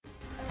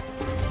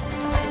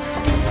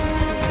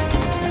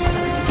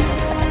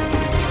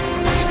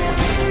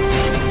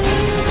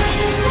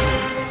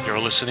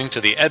listening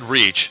to the Ed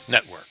Reach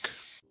Network.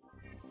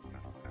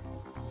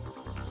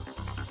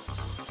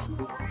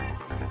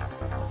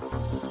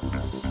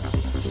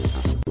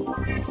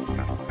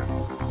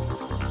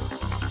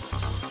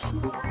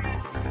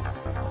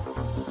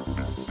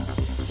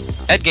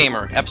 Ed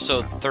Gamer,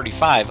 episode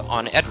 35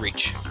 on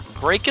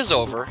EdReach. Break is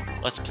over.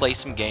 Let's play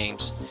some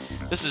games.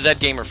 This is Ed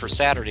Gamer for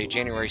Saturday,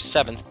 January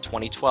 7th,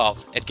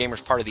 2012. Ed Gamer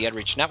is part of the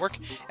EdReach Network,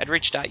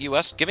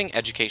 edreach.us, giving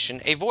education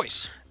a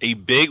voice. A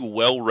big,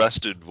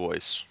 well-rested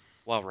voice.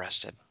 Well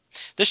rested.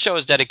 This show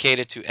is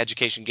dedicated to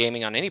education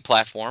gaming on any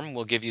platform.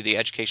 We'll give you the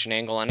education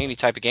angle on any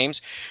type of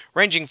games,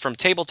 ranging from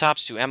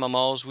tabletops to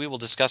MMOs. We will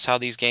discuss how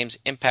these games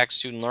impact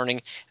student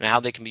learning and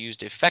how they can be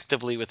used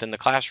effectively within the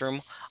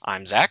classroom.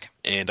 I'm Zach.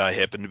 And I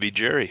happen to be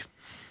Jerry.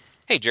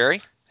 Hey,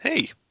 Jerry.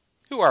 Hey.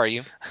 Who are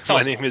you?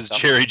 My name is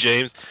Jerry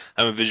James.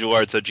 I'm a visual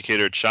arts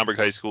educator at Schaumburg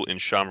High School in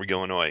Schaumburg,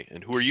 Illinois.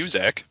 And who are you,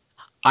 Zach?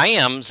 I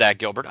am Zach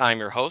Gilbert. I'm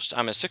your host.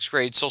 I'm a 6th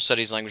grade social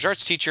studies language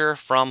arts teacher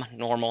from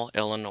Normal,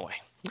 Illinois.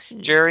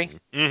 Jerry,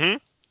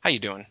 how you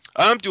doing?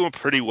 I'm doing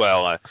pretty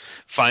well. I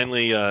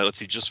finally,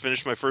 just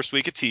finished my first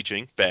week of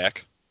teaching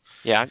back.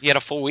 Yeah, you had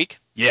a full week?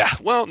 Yeah,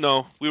 well,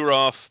 no, we were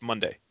off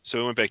Monday, so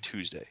we went back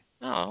Tuesday.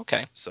 Oh,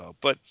 okay. So,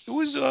 but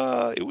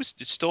it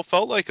still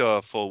felt like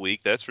a full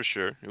week, that's for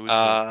sure. It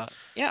was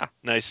yeah,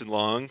 nice and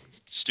long.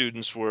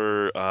 Students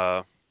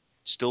were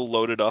still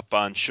loaded up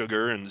on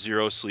sugar and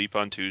zero sleep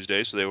on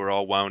Tuesday, so they were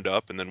all wound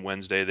up, and then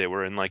Wednesday they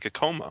were in like a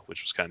coma,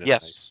 which was kind of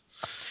nice.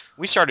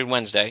 We started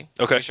Wednesday.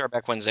 Okay. We started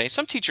back Wednesday.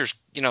 Some teachers,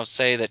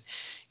 say that,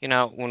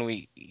 when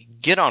we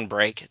get on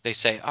break, they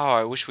say, oh,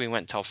 I wish we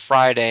went until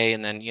Friday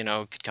and then,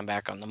 could come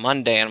back on the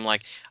Monday. And I'm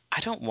like, I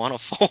don't want a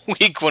full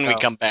week when we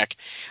come back.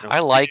 No, I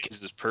like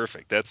this is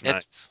perfect. That's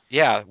nice.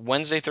 Yeah,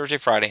 Wednesday, Thursday,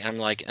 Friday. And I'm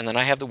like, and then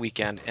I have the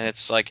weekend, and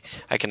it's like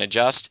I can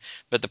adjust.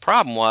 But the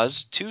problem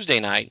was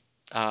Tuesday night,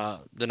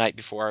 the night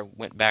before I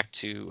went back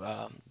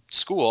to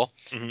school,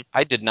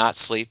 I did not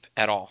sleep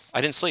at all.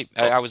 I didn't sleep.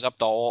 I was up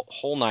the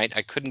whole night.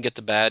 I couldn't get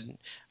to bed.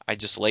 I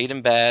just laid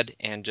in bed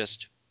and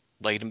just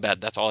laid in bed.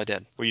 That's all I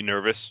did. Were you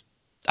nervous?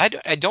 I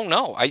don't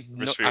know.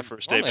 Nervous for your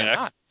first day back?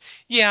 Not.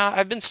 Yeah,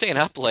 I've been staying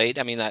up late.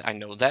 I mean, I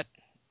know that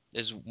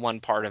is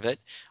one part of it.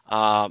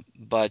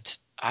 But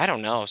I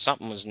don't know.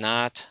 Something was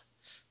not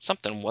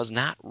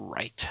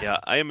right. Yeah,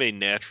 I am a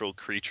natural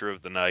creature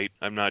of the night.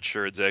 I'm not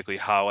sure exactly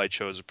how I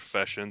chose a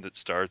profession that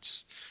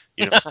starts,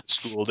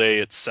 school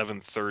day at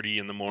 7:30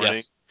 in the morning.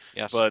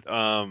 Yes. But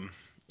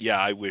yeah,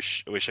 I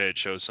wish I had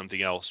chose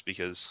something else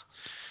because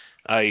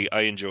I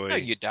enjoy. No,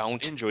 you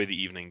don't. Enjoy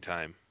the evening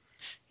time.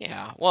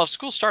 Yeah. Well, if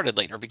school started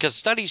later, because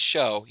studies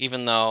show,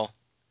 even though,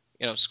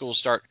 our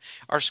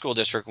school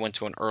district went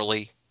to an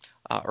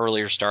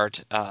earlier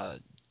start.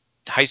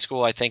 High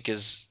school, I think,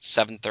 is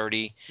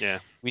 7:30. Yeah.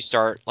 We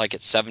start like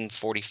at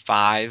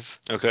 7:45.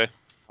 Okay.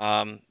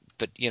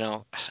 But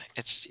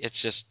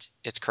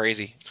it's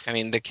crazy. I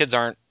mean, the kids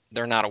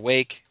they're not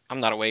awake.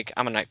 I'm not awake.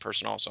 I'm a night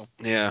person also.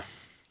 Yeah.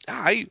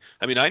 I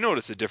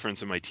notice a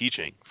difference in my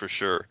teaching for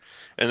sure.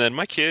 And then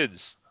my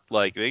kids,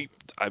 they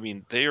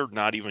are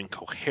not even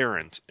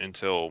coherent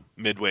until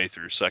midway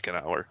through second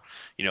hour,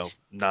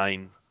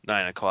 9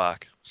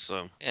 o'clock.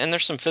 So. And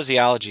there's some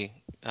physiology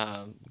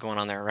going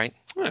on there, right?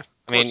 Yeah.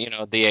 I mean,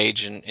 the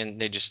age and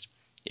they just,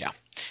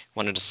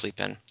 wanted to sleep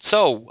in.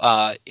 So,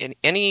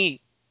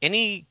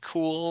 any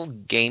cool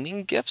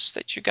gaming gifts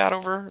that you got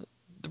over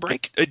the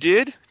break? I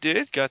did.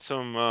 Got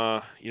some,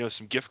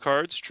 some gift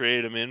cards,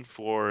 traded them in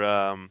for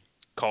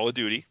Call of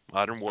Duty,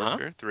 Modern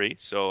Warfare 3.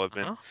 So I've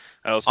been,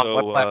 I also,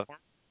 on what platform?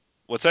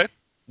 What's that?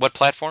 What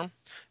platform?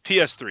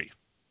 PS3.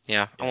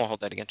 Yeah, I won't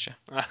hold that against you.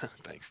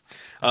 Thanks.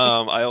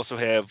 I also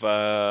have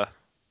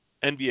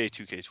NBA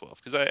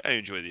 2K12 because I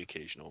enjoy the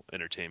occasional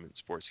entertainment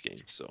sports game.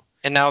 So.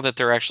 And now that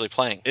they're actually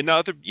playing. And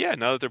now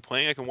that they're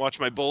playing, I can watch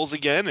my Bulls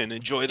again and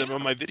enjoy them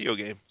on my video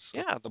game. So.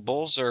 Yeah, the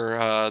Bulls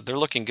are they're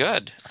looking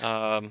good.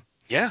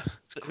 Yeah.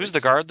 Who's the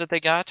guard that they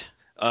got?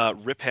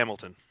 Rip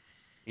Hamilton.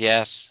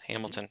 Yes,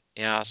 Hamilton.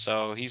 Yeah,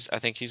 so I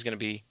think he's going to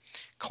be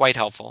quite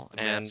helpful.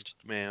 Man.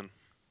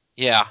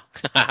 Yeah,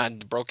 he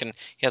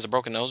has a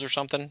broken nose or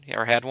something,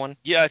 or had one.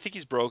 Yeah, I think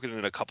he's broken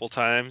it a couple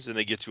times, and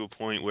they get to a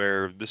point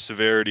where the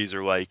severities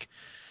are like,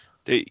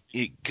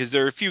 because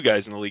there are a few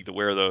guys in the league that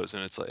wear those,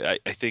 and it's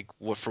like I think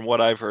from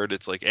what I've heard,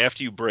 it's like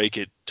after you break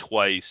it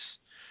twice,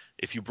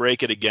 if you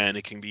break it again,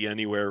 it can be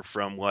anywhere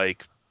from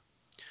like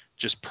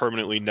just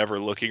permanently never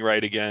looking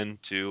right again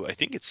to I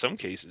think in some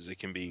cases it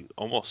can be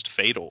almost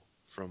fatal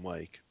from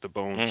like the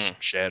bones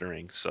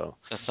shattering. So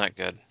that's not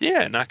good.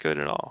 Yeah, not good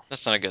at all.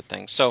 That's not a good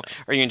thing. So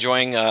are you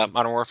enjoying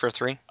Modern Warfare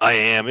 3? I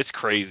am. It's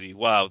crazy.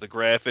 Wow, the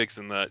graphics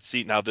and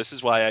now this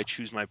is why I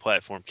choose my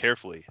platform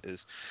carefully.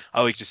 Is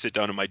I like to sit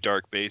down in my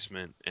dark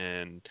basement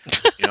and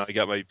I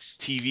got my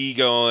TV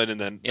going and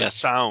then the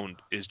sound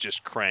is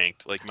just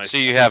cranked like my. So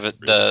you have it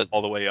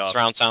all the way up.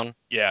 Surround sound.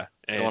 Yeah.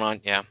 Going on.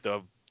 Yeah.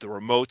 The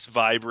remote's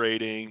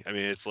vibrating. I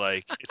mean, it's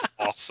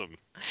awesome.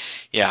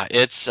 Yeah,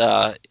 it's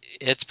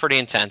pretty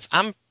intense.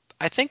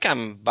 I think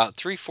I'm about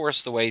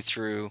 3/4 the way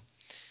through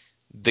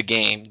the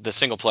game, the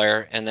single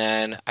player, and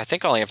then I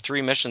think I only have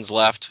 3 missions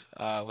left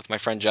with my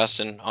friend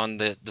Justin on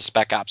the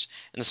Spec Ops,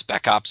 and the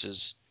Spec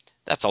Ops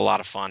that's a lot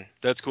of fun.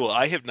 That's cool.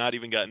 I have not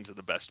even gotten to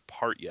the best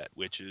part yet,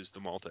 which is the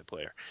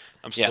multiplayer.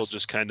 I'm still Yes.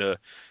 just kind of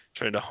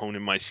trying to hone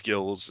in my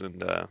skills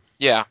and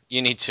Yeah,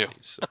 you need to.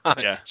 so,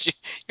 yeah.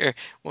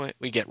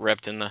 We get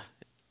ripped in the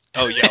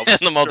Oh yeah,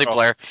 in the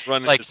multiplayer.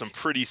 Run Like, into some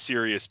pretty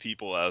serious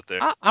people out there.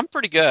 I'm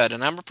pretty good,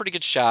 and I'm a pretty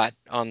good shot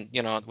on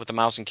with the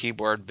mouse and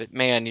keyboard. But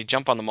man, you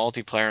jump on the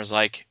multiplayer, and it's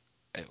like,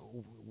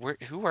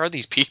 who are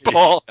these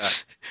people? Yeah,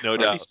 no Who are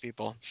doubt. these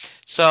people?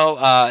 So,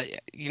 I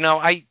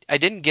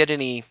didn't get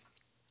any.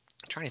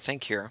 I'm trying to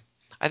think here.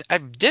 I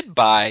did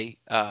buy.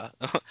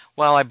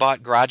 Well, I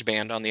bought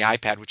GarageBand on the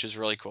iPad, which is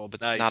really cool,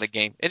 but Nice. not a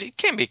game. It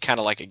can be kind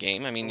of like a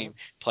game. I mean, you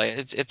play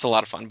it. It's a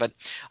lot of fun. But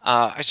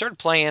I started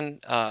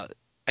playing.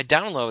 I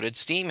downloaded.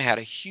 Steam had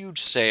a huge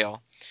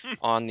sale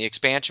on the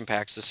expansion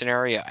packs, the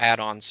scenario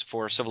add-ons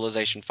for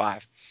Civilization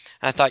 5.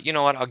 And I thought, you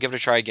know what, I'll give it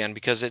a try again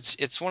because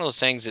it's one of those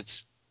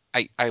things.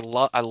 I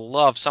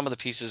love some of the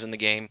pieces in the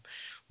game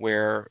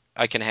where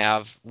I can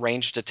have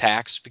ranged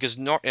attacks because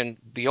in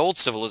the old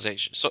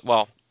Civilization,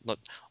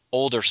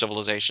 older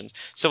civilizations,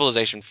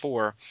 Civilization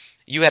 4,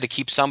 you had to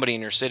keep somebody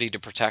in your city to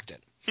protect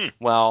it.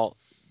 Well,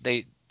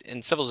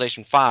 in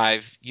Civilization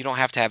 5, you don't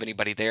have to have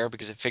anybody there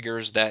because it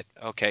figures that,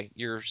 okay,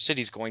 your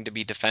city's going to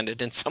be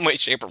defended in some way,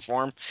 shape, or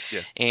form.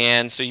 Yeah.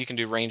 And so you can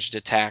do ranged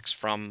attacks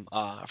from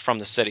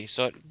the city.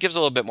 So it gives a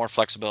little bit more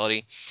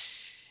flexibility.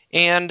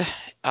 And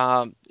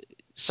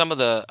some of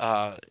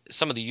the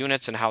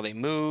units and how they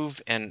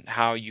move and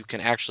how you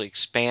can actually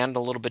expand a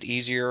little bit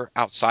easier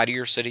outside of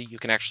your city. You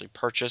can actually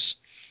purchase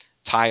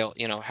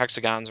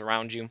hexagons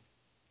around you.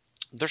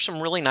 There's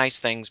some really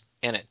nice things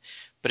in it,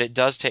 but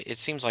it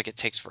seems like it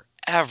takes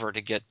forever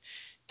to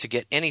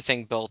get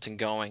anything built and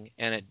going,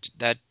 and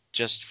that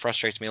just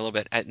frustrates me a little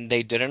bit. And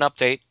they did an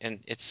update, and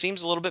it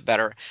seems a little bit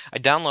better. I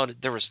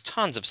downloaded. There was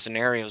tons of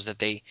scenarios that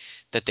they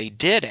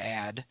did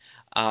add,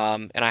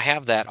 and I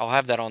have that. I'll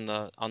have that on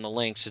the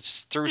links.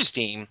 It's through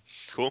Steam.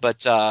 Cool.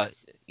 But some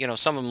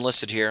of them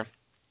listed here.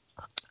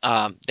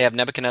 They have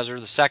Nebuchadnezzar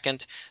II.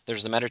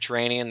 There's the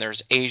Mediterranean.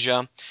 There's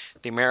Asia,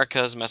 the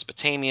Americas,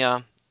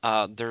 Mesopotamia.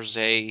 There's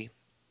a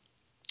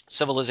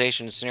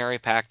civilization scenario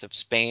pack of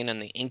Spain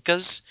and the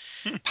Incas,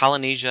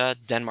 Polynesia,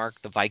 Denmark,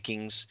 the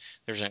Vikings.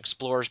 There's an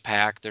explorers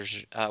pack.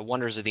 There's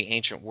wonders of the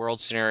ancient world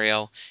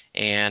scenario,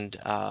 and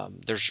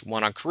there's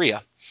one on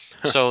Korea.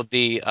 So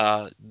the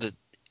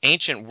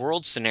ancient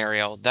world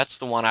scenario, that's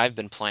the one I've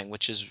been playing,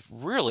 which is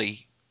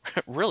really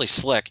really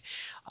slick.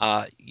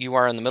 You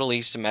are in the Middle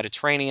East and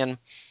Mediterranean,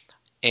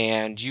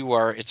 and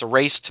it's a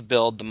race to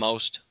build the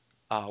most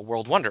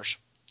world wonders.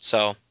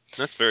 So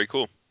that's very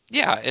cool.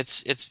 Yeah,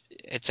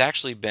 it's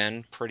actually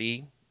been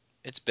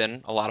it's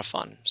been a lot of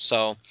fun.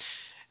 So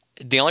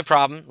the only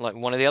problem, like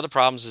one of the other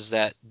problems, is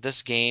that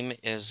this game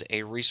is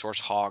a resource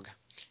hog,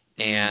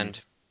 and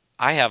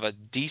I have a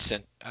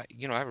decent, I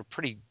have a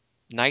pretty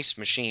nice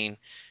machine,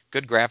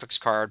 good graphics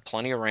card,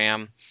 plenty of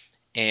RAM,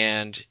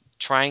 and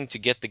trying to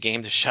get the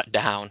game to shut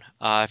down.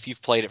 If you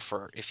play it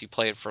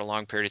for a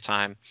long period of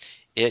time,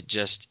 it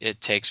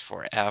takes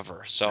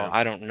forever. So yeah.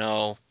 I don't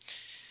know.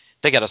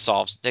 They got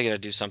to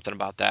do something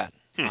about that.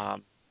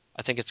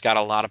 I think it's got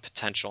a lot of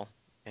potential,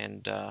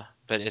 and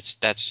but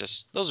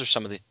those are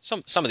some of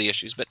the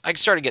issues. But I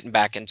started getting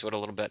back into it a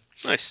little bit.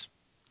 Nice.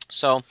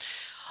 So,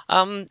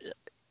 we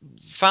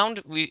found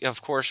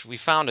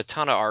a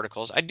ton of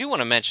articles. I do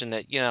want to mention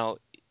that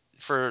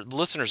for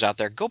listeners out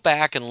there, go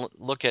back and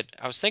look at.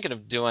 I was thinking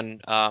of doing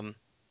kind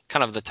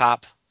of the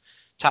top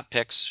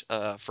picks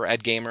for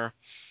Ed Gamer.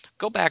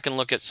 Go back and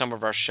look at some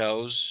of our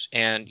shows,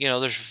 and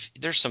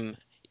there's some.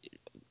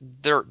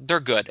 They're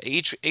good.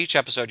 Each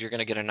episode you're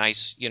going to get a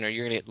nice,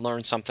 you're going to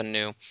learn something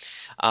new.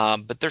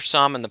 But there's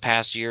some in the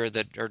past year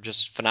that are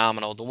just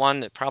phenomenal. The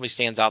one that probably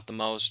stands out the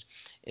most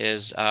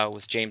is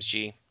with James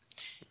G.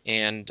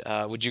 And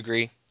would you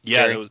agree?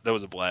 Yeah, Gary? that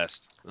was a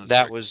blast.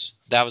 That was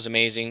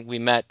amazing. We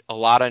met a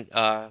lot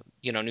of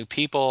new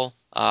people.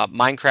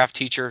 Minecraft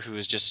teacher who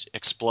is just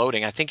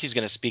exploding. I think he's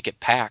going to speak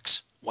at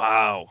PAX.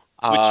 Wow.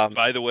 Which,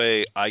 by the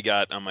way, I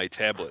got on my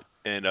tablet.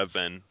 And I've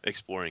been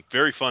exploring.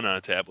 Very fun on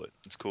a tablet.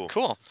 It's cool.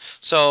 Cool.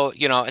 So,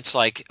 it's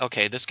like,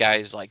 okay, this guy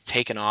is like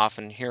taking off,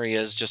 and here he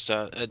is, just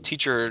a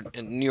teacher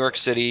in New York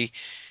City,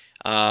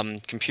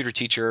 computer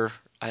teacher.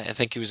 I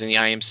think he was in the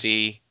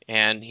IMC,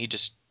 and it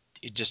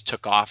just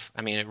took off.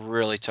 I mean, it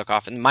really took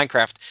off. And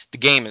Minecraft, the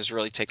game has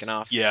really taken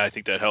off. Yeah, I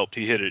think that helped.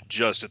 He hit it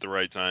just at the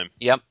right time.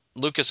 Yep.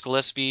 Lucas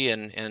Gillespie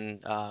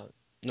in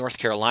North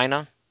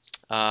Carolina.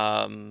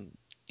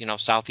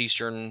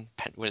 Southeastern,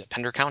 was it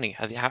Pender County?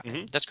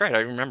 That's great. I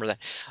remember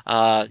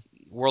that.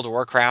 World of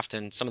Warcraft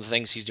and some of the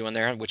things he's doing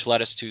there, which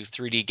led us to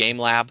 3D Game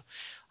Lab,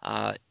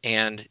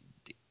 and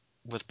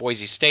with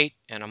Boise State.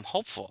 And I'm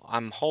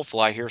hopeful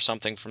I hear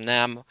something from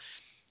them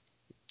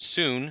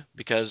soon,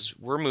 because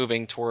we're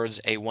moving towards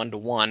a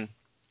 1-to-1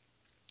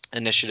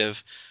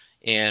 initiative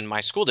in my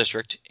school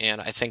district,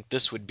 and I think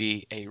this would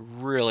be a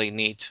really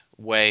neat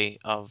way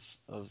of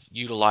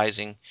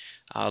utilizing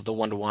the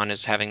one-to-one,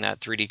 is having that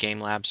 3D game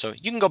lab. So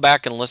you can go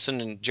back and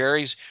listen, and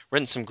Jerry's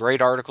written some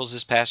great articles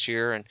this past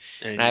year, and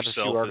I have a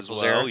few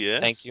articles well, there. yeah.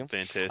 Thank you.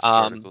 Fantastic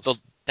articles.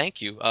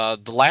 Thank you.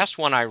 The last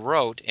one I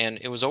wrote, and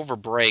it was over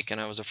break,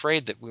 and I was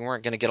afraid that we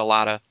weren't going to get a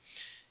lot of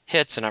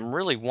hits, and I'm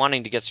really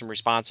wanting to get some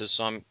responses,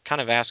 so I'm kind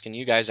of asking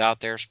you guys out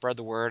there, spread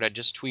the word. I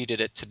just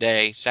tweeted it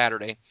today,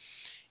 Saturday,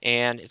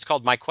 and it's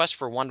called My Quest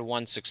for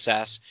One-to-One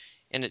Success,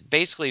 and it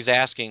basically is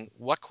asking,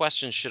 what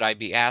questions should I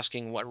be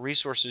asking, what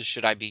resources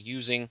should I be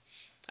using?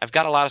 I've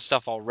got a lot of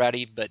stuff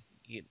already, but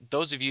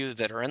those of you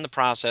that are in the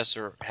process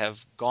or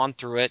have gone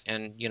through it,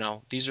 and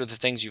these are the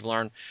things you've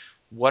learned,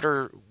 what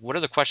are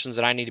the questions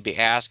that I need to be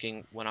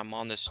asking when I'm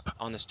on this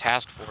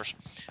task force?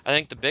 I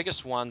think the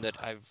biggest one that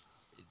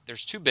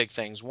there's two big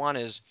things. One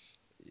is,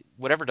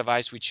 whatever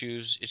device we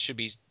choose, it should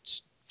be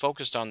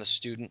focused on the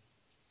student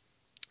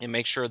and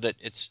make sure that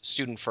it's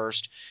student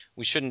first.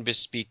 We shouldn't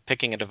just be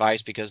picking a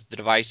device because the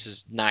device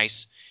is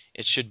nice.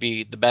 It should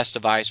be the best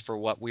device for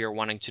what we are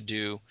wanting to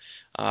do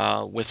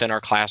within our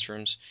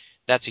classrooms.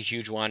 That's a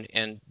huge one.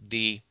 And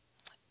the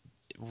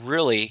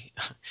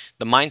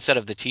mindset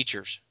of the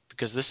teachers,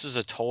 because this is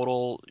a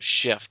total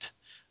shift.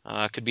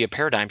 Could be a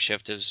paradigm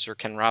shift, as Sir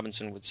Ken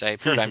Robinson would say,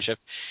 paradigm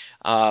shift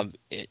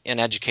in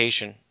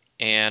education.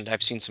 And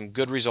I've seen some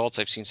good results.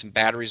 I've seen some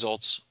bad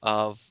results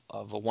of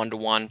a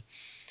one-to-one.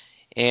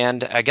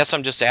 And I guess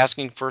I'm just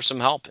asking for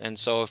some help. And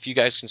so if you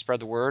guys can spread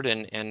the word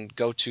and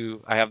go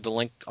to, I'll have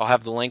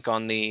the link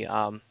on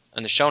the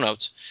show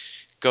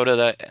notes. Go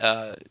to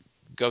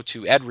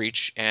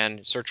EdReach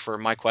and search for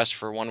My Quest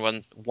for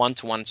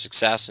One-to-One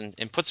Success,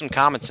 and put some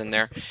comments in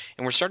there.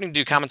 And we're starting to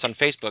do comments on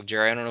Facebook,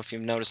 Jerry. I don't know if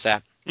you've noticed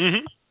that.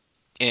 Mm-hmm.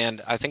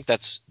 And I think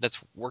that's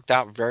worked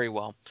out very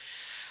well.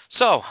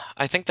 So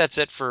I think that's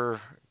it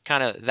for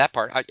kind of that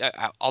part.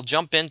 I'll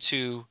jump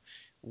into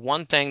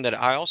one thing that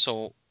I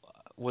also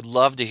would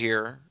love to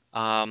hear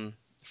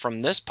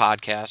from this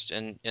podcast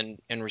and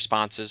in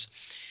responses,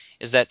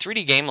 is that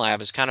 3D Game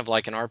Lab is kind of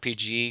like an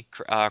RPG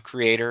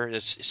creator.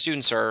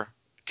 Students are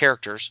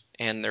characters,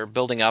 and they're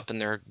building up, and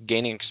they're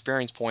gaining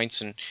experience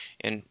points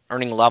and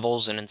earning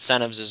levels and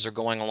incentives as they're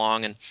going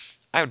along. And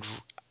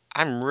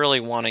I'm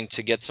really wanting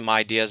to get some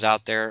ideas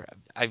out there.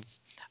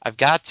 I've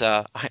got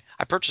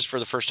I purchased for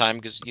the first time,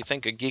 because you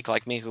think a geek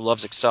like me who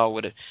loves Excel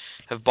would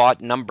have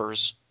bought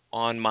Numbers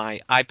on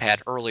my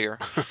iPad earlier,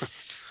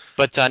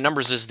 but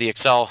Numbers is the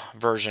Excel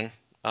version,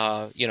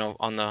 on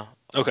the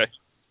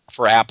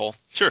for Apple.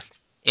 Sure.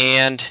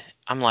 And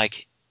I'm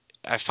like,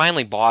 I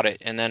finally bought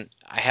it, and then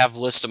I have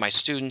a list of my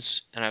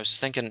students, and I was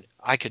thinking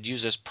I could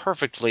use this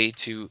perfectly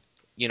to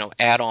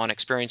add on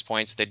experience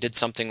points. They did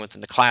something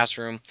within the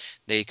classroom,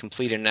 they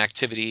completed an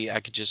activity, I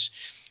could just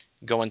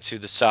go into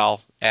the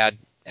cell, add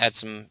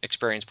some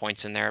experience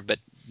points in there. But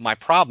my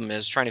problem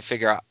is trying to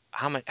figure out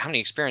how many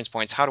experience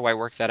points, how do I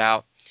work that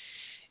out?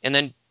 And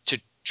then to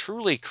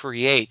truly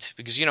create,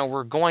 because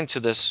we're going to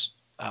this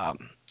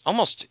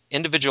almost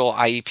individual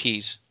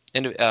IEPs,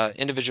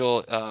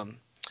 individual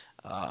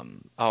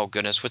oh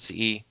goodness, what's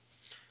the E?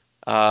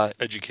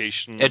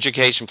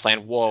 Education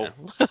plan. Whoa, yeah.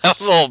 That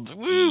was a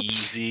little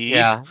easy.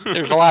 Yeah,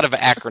 there's a lot of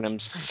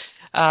acronyms.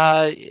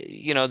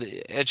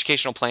 The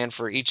educational plan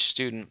for each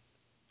student,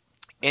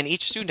 and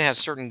each student has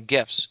certain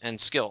gifts and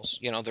skills.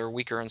 They're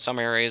weaker in some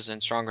areas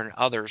and stronger in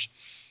others.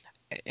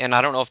 And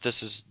I don't know if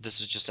this is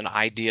just an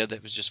idea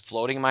that was just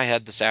floating in my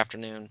head this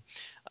afternoon,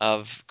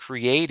 of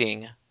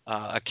creating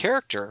a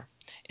character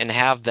and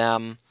have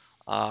them.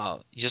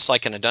 Just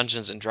like in a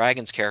Dungeons and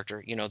Dragons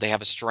character, they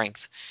have a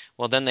strength.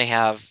 Well, then they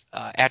have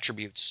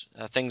attributes,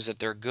 things that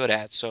they're good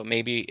at. So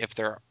maybe if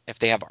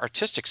they have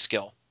artistic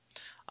skill,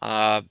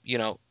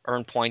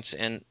 earn points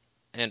in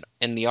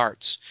the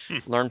arts,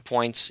 earn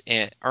points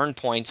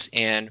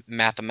in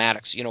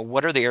mathematics.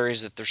 What are the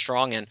areas that they're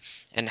strong in,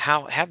 and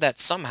how have that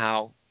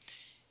somehow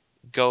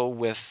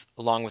go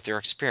along with their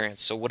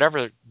experience. So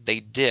whatever they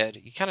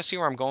did, you kind of see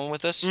where I'm going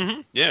with this?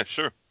 Mm-hmm. Yeah,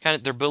 sure. Kind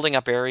of, they're building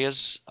up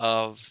areas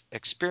of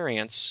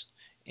experience,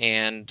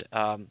 and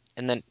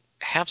then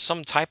have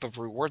some type of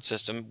reward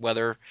system,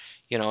 whether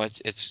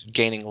it's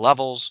gaining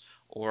levels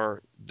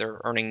or they're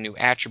earning new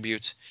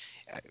attributes.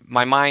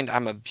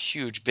 I'm a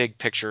huge big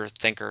picture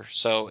thinker,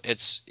 so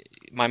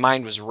my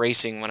mind was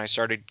racing when I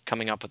started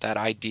coming up with that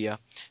idea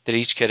that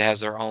each kid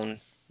has their own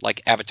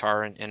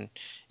avatar and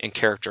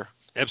character.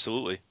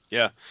 Absolutely.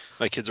 Yeah.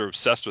 My kids are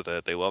obsessed with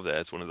that. They love that.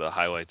 It's one of the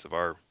highlights of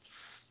our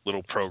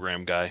little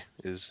program guy,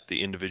 is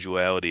the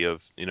individuality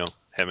of,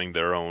 having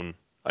their own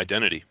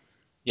identity.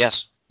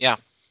 Yes. Yeah.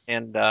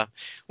 And,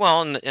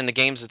 in the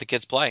games that the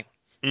kids play,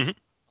 mm-hmm.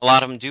 a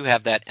lot of them do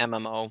have that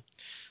MMO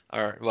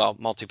or,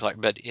 multiplayer,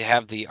 but you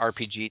have the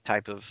RPG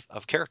type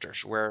of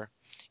characters where,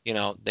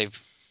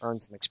 they've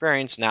earned some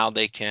experience. Now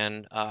they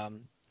can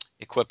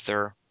equip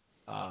their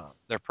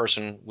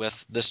person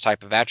with this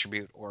type of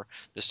attribute or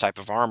this type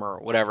of armor or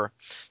whatever.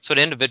 So it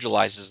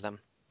individualizes them.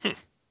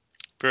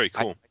 Very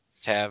cool.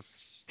 I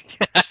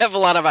have a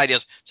lot of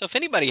ideas. So if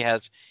anybody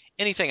has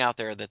anything out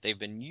there that they've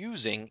been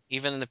using,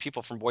 even the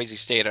people from Boise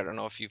State. I don't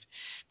know if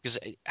because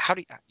how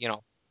do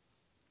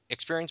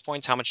experience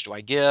points, how much do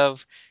I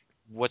give?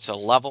 What's a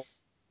level?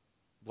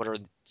 What are,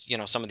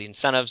 some of the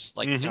incentives,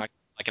 like, Mm-hmm. like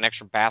an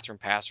extra bathroom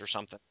pass or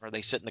something, or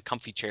they sit in the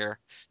comfy chair,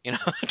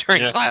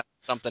 during Yeah. class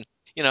or something,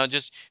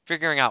 just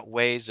figuring out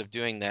ways of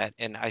doing that.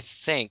 And I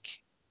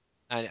think,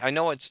 I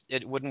know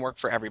it wouldn't work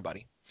for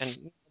everybody,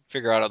 and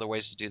figure out other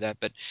ways to do that.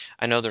 But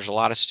I know there's a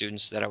lot of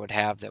students that I would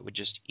have that would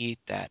just eat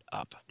that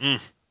up.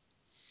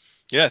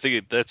 Yeah, I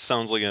think that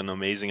sounds like an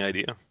amazing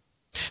idea.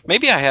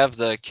 Maybe I have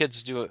the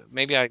kids do it.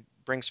 Maybe I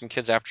bring some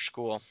kids after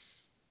school,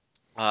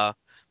 my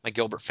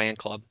Gilbert fan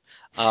club,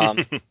 have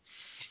them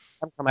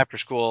come after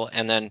school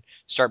and then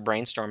start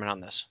brainstorming on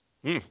this.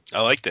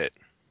 I like that.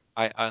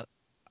 I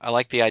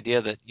like the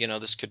idea that,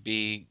 this could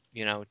be,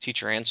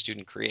 teacher and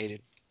student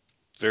created.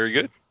 Very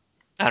good.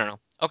 I don't know.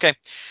 Okay.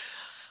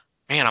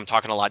 Man, I'm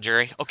talking a lot,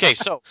 Jerry. Okay,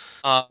 so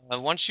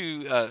once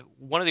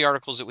one of the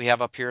articles that we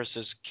have up here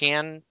says,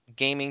 "Can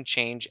gaming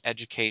change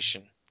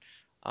education?"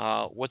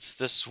 What's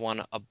this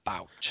one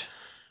about?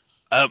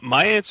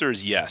 My answer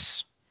is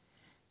yes.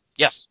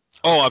 Yes.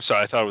 Oh, I'm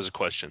sorry. I thought it was a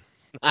question.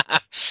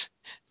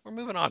 We're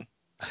moving on.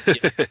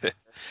 It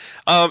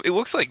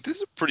looks like this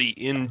is a pretty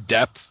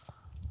in-depth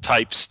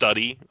type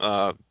study.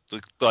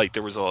 Like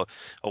there was a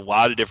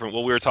lot of different,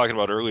 what we were talking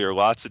about earlier,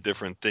 lots of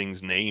different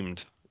things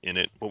named in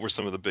it. What were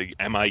some of the big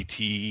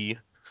MIT?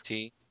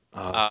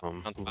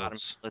 On the bottom,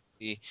 let's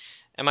see.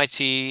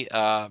 MIT,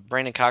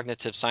 Brain and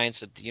Cognitive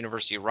Science at the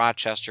University of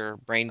Rochester,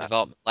 Brain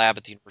Development Lab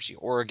at the University of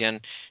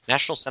Oregon,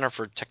 National Center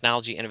for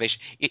Technology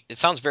Innovation. It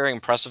sounds very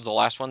impressive, the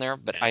last one there,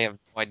 but I have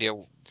no idea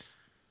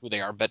who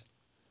they are. But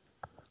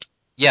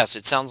yes,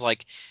 it sounds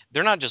like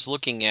they're not just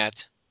looking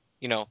at,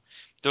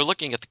 they're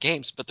looking at the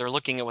games, but they're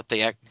looking at what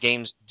the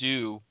games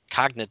do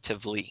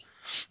cognitively.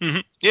 Mm-hmm.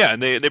 Yeah,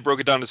 and they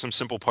broke it down to some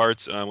simple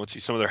parts. Let's see,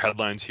 some of their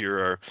headlines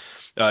here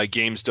are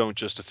games don't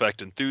just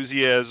affect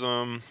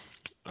enthusiasm.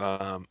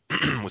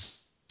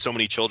 With so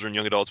many children,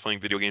 young adults playing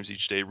video games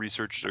each day,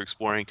 researchers are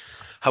exploring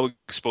how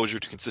exposure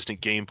to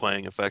consistent game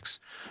playing affects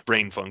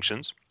brain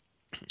functions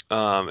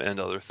and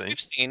other things. We've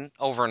seen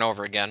over and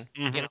over again.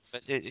 Mm-hmm.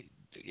 But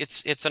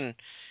it's an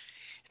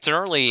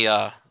early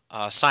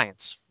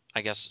science,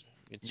 I guess.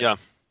 Yeah.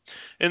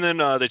 And then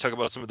they talk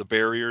about some of the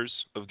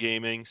barriers of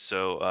gaming.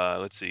 So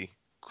let's see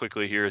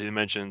quickly here. He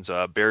mentions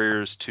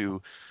barriers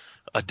to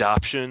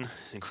adoption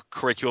and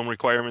curriculum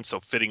requirements. So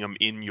fitting them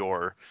in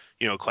your,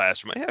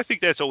 classroom. I think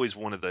that's always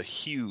one of the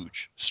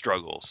huge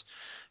struggles,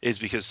 is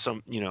because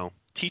some,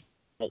 teachers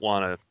don't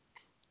want to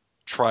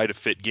try to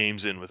fit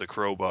games in with a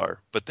crowbar,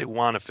 but they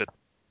want to fit,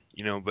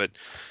 but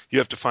you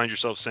have to find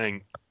yourself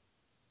saying,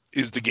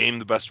 is the game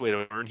the best way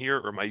to learn here,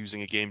 or am I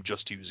using a game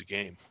just to use a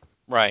game?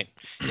 Right.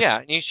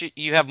 Yeah. And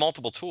you have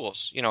multiple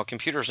tools. A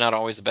computer's not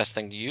always the best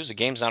thing to use. A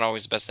game's not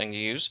always the best thing to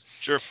use.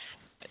 Sure.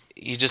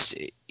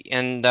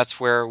 And that's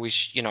where we're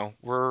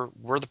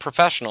the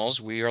professionals.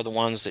 We are the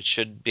ones that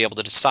should be able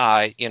to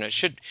decide,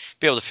 should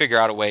be able to figure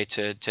out a way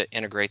to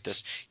integrate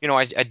this.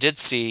 I did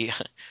see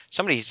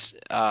somebody's,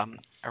 I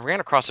ran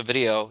across a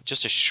video,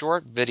 just a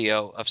short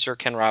video of Sir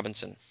Ken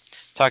Robinson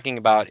talking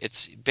about,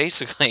 it's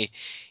basically,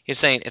 he's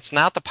saying it's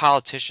not the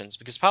politicians,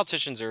 because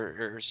politicians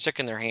are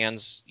sticking their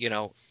hands,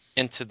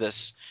 into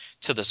this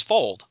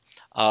fold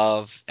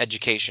of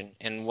education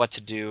and what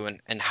to do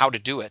and how to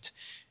do it.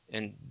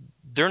 And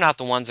they're not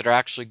the ones that are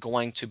actually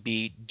going to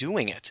be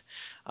doing it.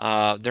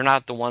 They're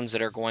not the ones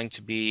that are going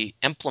to be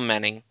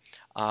implementing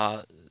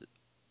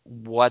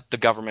what the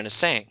government is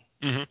saying.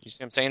 Mm-hmm. You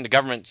see what I'm saying? The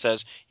government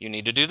says you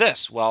need to do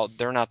this. Well,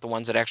 they're not the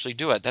ones that actually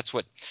do it. That's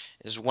what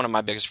is one of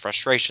my biggest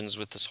frustrations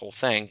with this whole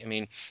thing. I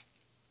mean,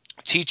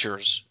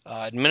 teachers,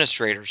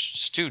 administrators,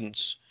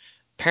 students,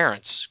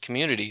 parents,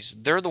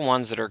 communities, they're the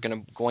ones that are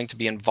going to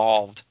be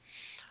involved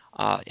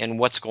in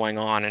what's going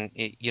on. And,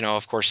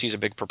 of course, he's a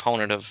big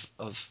proponent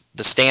of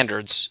the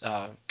standards,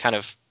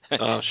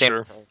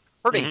 standards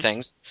hurting Mm-hmm.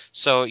 things.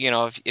 So,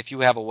 if you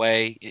have a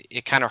way,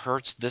 it kind of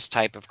hurts this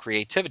type of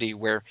creativity,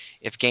 where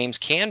if games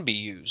can be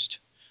used,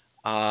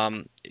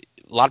 a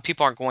lot of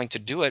people aren't going to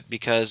do it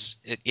because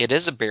it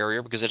is a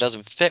barrier, because it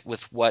doesn't fit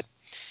with what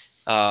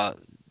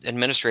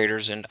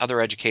administrators and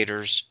other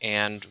educators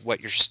and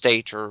what your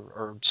state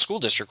or school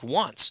district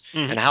wants,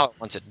 Mm-hmm. and how it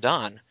wants it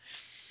done.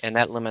 And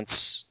that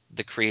limits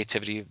the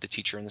creativity of the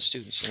teacher and the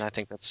students. And I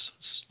think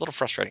it's a little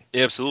frustrating.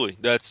 Yeah, absolutely.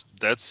 That's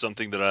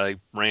something that I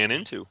ran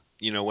into,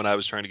 when I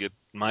was trying to get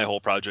my whole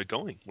project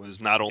going,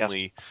 was not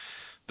only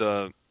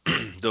the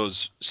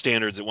those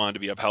standards that wanted to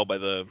be upheld by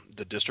the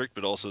district,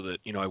 but also that,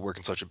 I work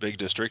in such a big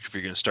district. If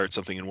you're going to start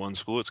something in one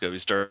school, it's got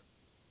to be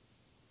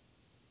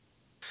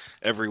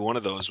every one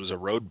of those was a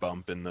road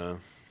bump in the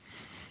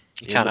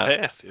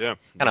path. Yeah.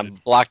 Kind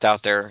of blocked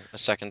out there a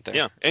second there.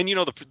 Yeah. And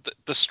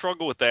the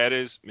struggle with that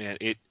is, man,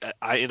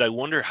 I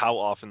wonder how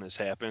often this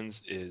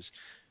happens, is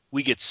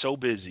we get so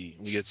busy,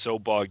 we get so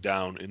bogged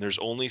down, and there's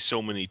only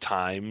so many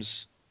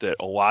times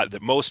that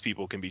most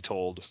people can be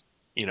told,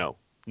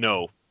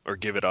 no, or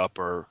give it up,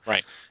 or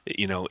Right.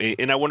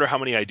 And I wonder how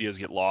many ideas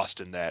get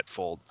lost in that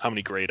fold. How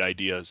many great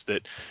ideas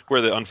that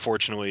where they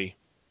unfortunately,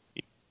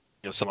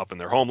 some up in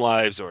their home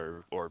lives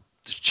or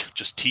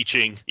just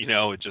teaching,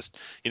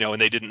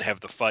 and they didn't have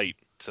the fight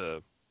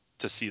to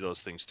see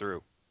those things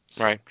through.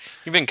 So. Right.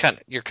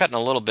 You're cutting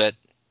a little bit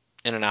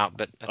in and out,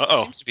 but it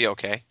seems to be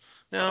okay.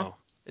 No, Uh-oh.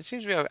 it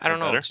seems to be okay. I don't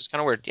know. Better? It's just kind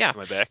of weird. Yeah. Am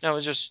I back? No,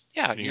 it's just,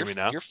 yeah. Can you hear me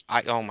now?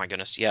 Oh my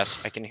goodness.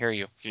 Yes, I can hear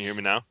you. Can you hear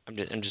me now?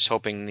 I'm just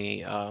hoping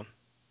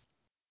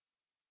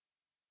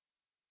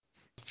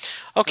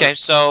okay,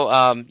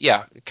 so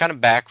yeah, kind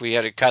of back. We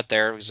had a cut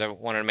there because I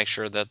wanted to make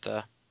sure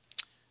that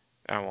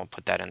I won't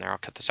put that in there. I'll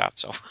cut this out.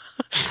 So,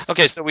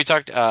 okay, so we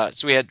talked.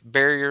 So we had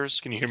barriers.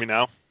 Can you hear me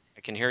now?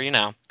 I can hear you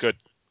now. Good.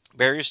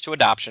 Barriers to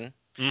adoption.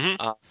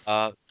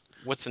 Mm-hmm.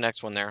 What's the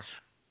next one there?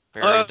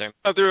 I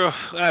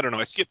don't know.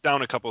 I skipped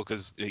down a couple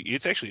because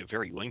it's actually a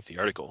very lengthy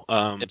article.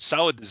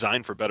 Solid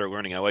design for better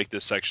learning. I like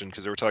this section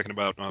because they were talking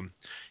about.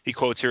 He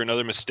quotes here,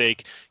 another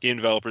mistake game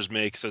developers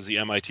make, says the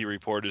MIT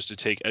report, is to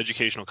take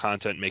educational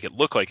content and make it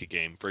look like a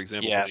game. For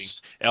example, putting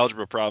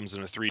algebra problems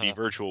in a 3D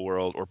virtual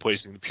world, or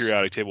placing the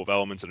periodic table of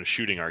elements in a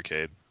shooting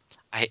arcade.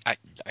 I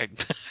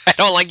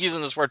don't like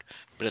using this word,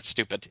 but it's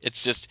stupid.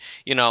 It's just,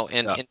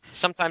 and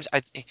sometimes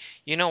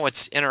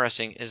what's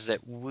interesting is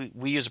that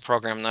we use a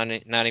program, not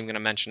even going to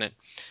mention it,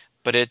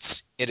 but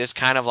it is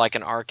kind of like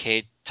an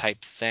arcade type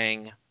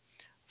thing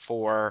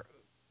for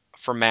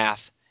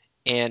math,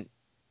 and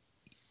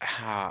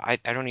I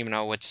don't even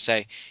know what to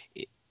say.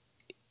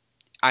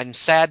 I'm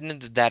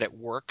saddened that it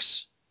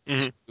works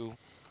to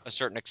a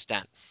certain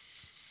extent.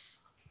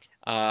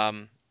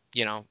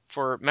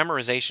 For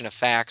memorization of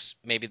facts,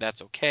 maybe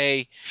that's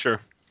okay.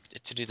 Sure.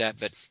 To do that,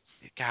 but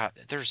God,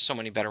 there's so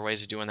many better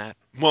ways of doing that.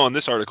 Well, and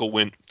this article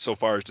went so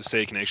far as to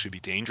say it can actually be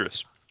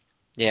dangerous.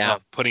 Yeah.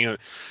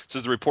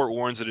 Says the report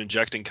warns that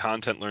injecting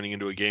content learning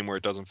into a game where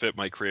it doesn't fit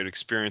might create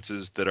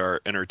experiences that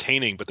are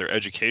entertaining, but their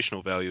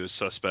educational value is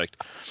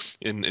suspect.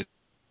 It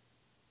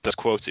does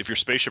quotes, if your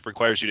spaceship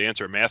requires you to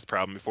answer a math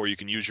problem before you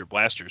can use your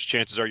blasters,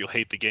 chances are you'll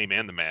hate the game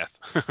and the math.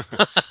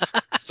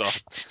 So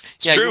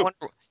it's true.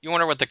 You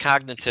wonder what the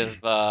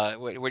cognitive,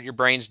 what your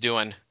brain's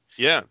doing.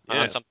 Yeah.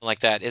 On something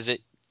like that. Is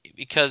it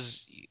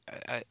because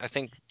I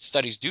think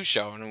studies do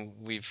show, and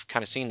we've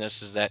kind of seen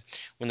this, is that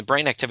when the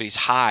brain activity is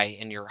high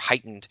and you're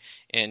heightened,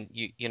 and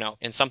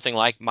in something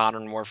like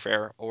Modern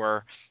Warfare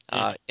or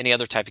any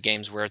other type of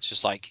games where it's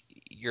just like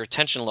your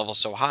attention level is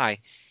so high,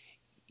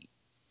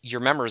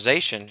 your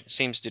memorization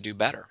seems to do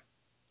better.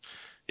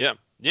 Yeah,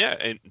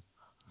 and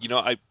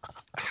I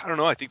don't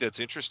know. I think that's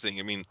interesting.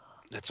 I mean,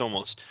 that's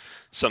almost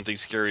something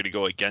scary to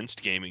go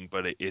against gaming,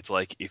 but it's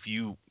like if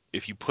you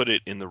put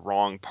it in the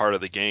wrong part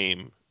of the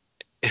game,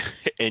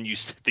 and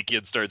the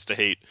kid starts to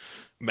hate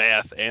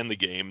math and the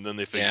game, then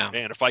they think,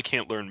 man, if I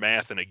can't learn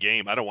math in a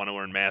game, I don't want to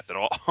learn math at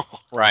all.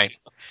 Right,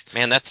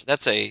 man. That's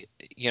this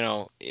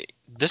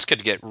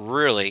could get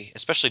really,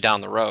 especially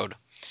down the road,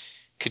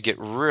 could get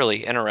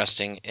really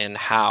interesting in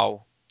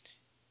how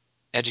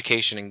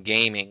education and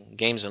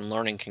games and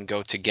learning can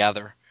go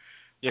together.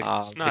 Yeah,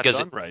 'cause it's not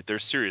done right.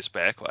 There's serious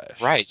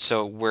backlash. Right.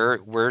 So where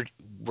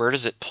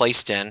does it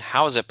placed in?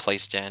 How is it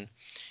placed in?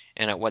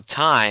 And at what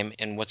time?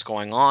 And what's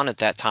going on at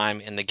that time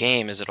in the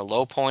game? Is it a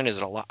low point?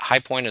 Is it a high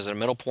point? Is it a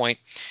middle point?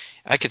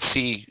 I could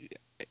see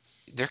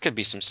there could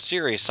be some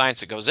serious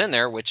science that goes in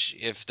there. Which,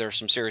 if there's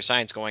some serious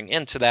science going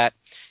into that,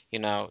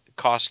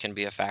 cost can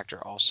be a factor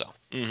also.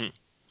 Mm-hmm.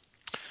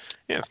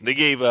 Yeah, they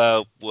gave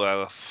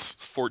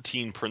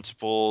 14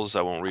 principles.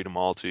 I won't read them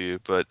all to you,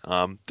 but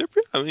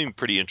they're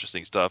pretty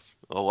interesting stuff.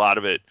 A lot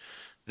of it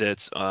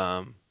that's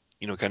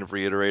kind of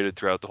reiterated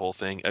throughout the whole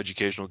thing.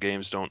 Educational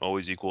games don't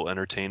always equal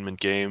entertainment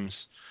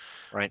games.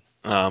 Right.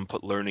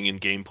 Put learning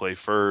and gameplay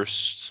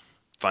first.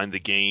 Find the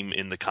game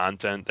in the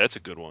content. That's a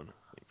good one.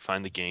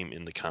 Find the game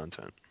in the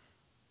content.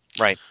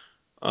 Right.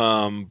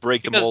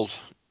 Break the mold.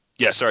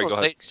 Yeah, sorry, go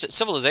ahead.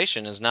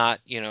 Civilization is not,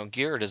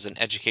 geared as an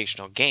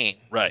educational game.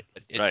 Right.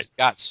 It's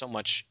got so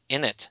much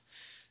in it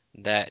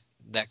that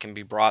can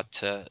be brought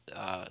to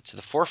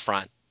the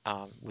forefront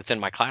within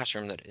my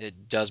classroom that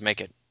it does make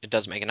it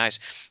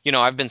nice.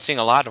 I've been seeing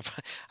a lot of,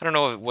 I don't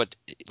know what,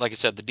 like I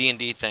said, the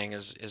D&D thing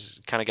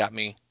is kind of got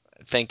me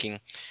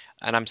thinking,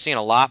 and I'm seeing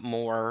a lot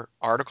more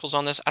articles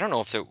on this. I don't know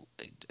if the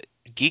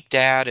Geek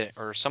Dad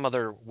or some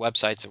other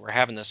websites that were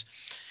having this,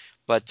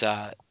 but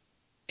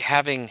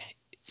having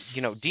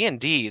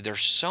D&D,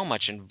 there's so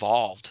much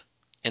involved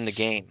in the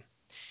game.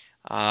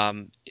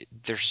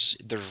 There's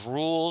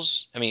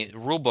rules. I mean,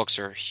 rule books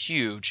are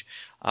huge.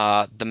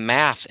 The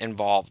math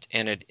involved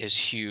in it is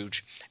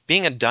huge.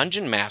 Being a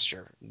dungeon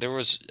master, there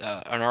was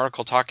an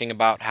article talking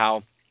about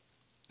how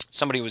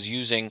somebody was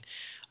using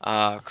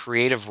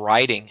creative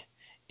writing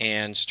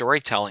and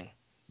storytelling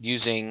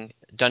using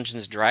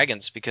Dungeons and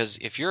Dragons, because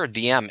if you're a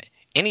DM,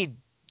 any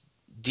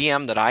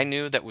DM that I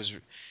knew that was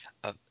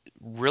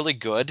really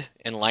good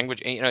in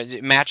language,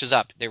 it matches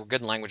up. They were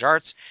good in language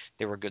arts.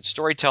 They were good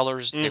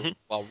storytellers. They were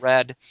well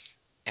read,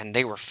 and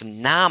they were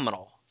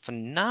phenomenal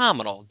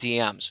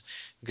DMs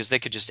because they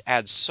could just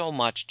add so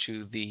much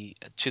to the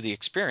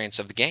experience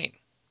of the game.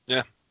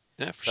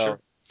 Yeah, for So sure.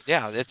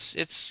 yeah,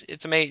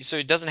 it's amazing. So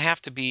it doesn't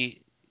have to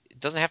be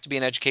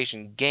an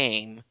education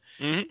game,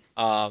 Hmm.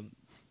 um,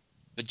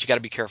 but you got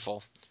to be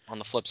careful on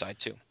the flip side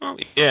too. Well,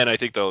 yeah, and I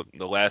think the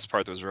last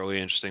part that was really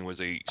interesting was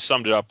they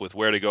summed it up with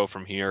where to go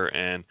from here.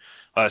 And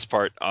last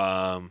part,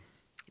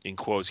 in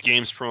quotes,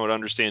 games promote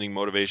understanding,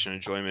 motivation, and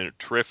enjoyment, are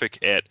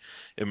terrific at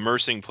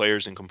immersing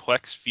players in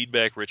complex,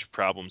 feedback-rich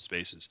problem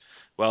spaces.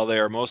 While they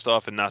are most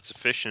often not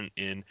sufficient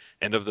in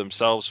and of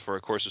themselves for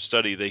a course of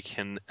study, they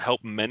can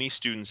help many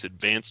students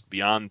advance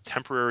beyond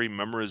temporary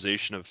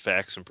memorization of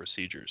facts and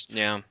procedures.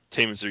 Yeah.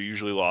 Attainments are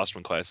usually lost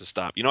when classes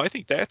stop. I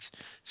think that's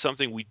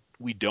something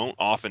we don't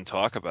often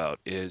talk about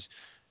is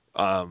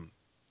um,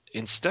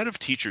 instead of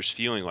teachers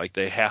feeling like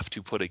they have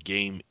to put a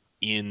game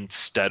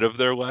instead of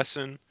their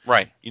lesson,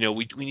 Right.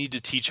 we need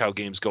to teach how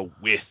games go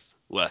with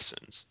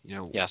lessons.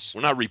 Yes.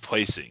 We're not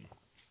replacing.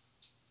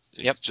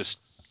 Yep. It's just,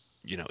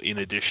 in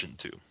addition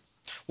to.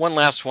 One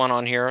last one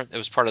on here. It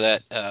was part of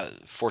that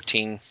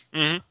 14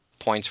 Mm-hmm.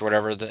 points or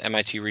whatever, the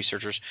MIT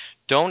researchers.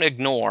 Don't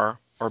ignore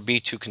or be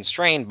too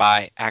constrained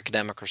by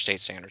academic or state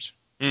standards.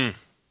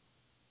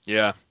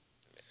 Yeah.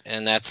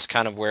 And that's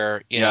kind of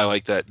where, I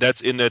like that.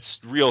 That's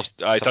real.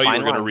 I thought you were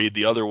going to line. read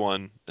the other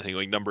one. I think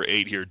like number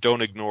 8 here.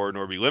 Don't ignore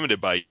nor be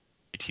limited by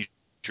teacher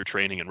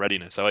training and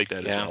readiness. I like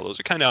that as well. Those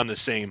are kind of on the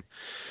same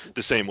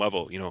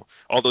level.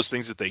 All those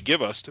things that they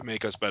give us to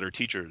make us better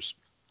teachers.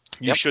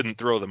 You shouldn't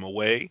throw them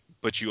away,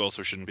 but you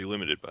also shouldn't be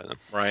limited by them.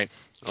 Right.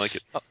 I like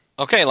it.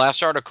 Okay,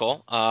 last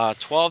article.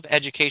 12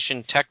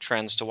 education tech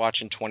trends to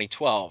watch in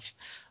 2012.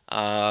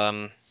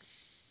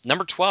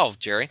 Number 12,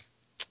 Jerry.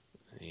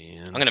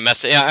 And I'm gonna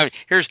mess it. Yeah,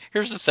 here's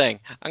the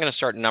thing. I'm gonna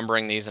start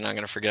numbering these, and I'm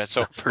gonna forget it.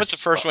 So, what's the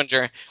first one,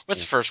 Jerry?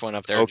 What's the first one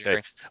up there,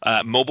 okay.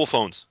 Jerry? Mobile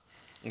phones.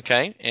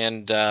 Okay,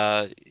 and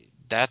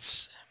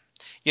that's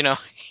you know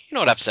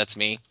what upsets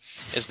me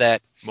is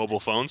that mobile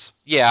phones.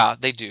 Yeah,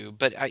 they do,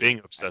 but Bing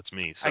upsets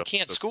me. So I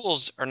can't.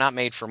 Schools are not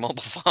made for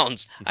mobile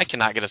phones. I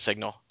cannot get a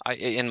signal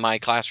in my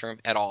classroom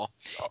at all.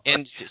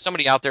 And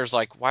somebody out there is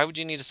like, "Why would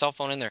you need a cell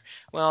phone in there?"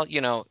 Well, I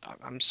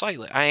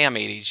am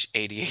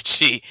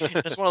ADHD.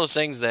 It's one of those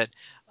things that,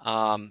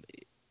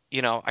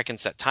 I can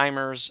set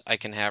timers. I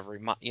can have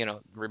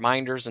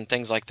reminders and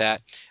things like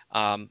that.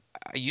 I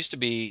used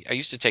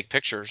to take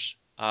pictures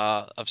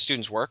of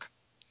students' work.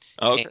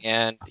 Okay.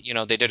 And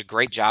they did a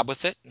great job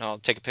with it. And I'll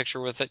take a picture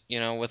with it,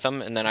 with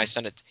them, and then I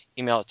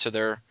email it to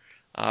their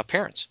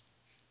parents.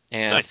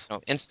 And nice.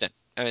 Instant.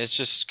 And it's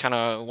just kind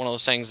of one of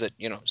those things that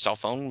cell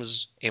phone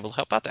was able to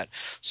help out that.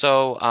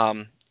 So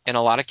and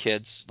a lot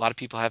of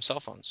people have cell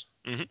phones.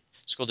 Mm-hmm.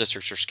 School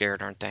districts are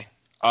scared, aren't they?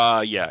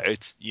 Yeah.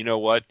 It's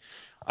what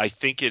I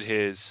think it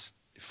is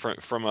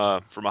from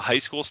a high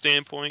school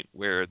standpoint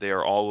where they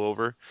are all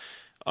over.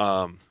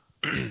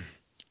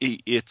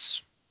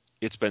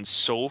 It's been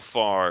so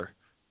far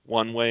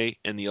one way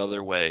and the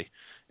other way.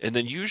 And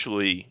then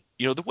usually,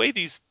 the way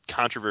these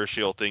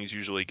controversial things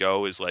usually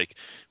go is like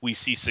we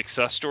see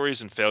success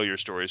stories and failure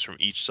stories from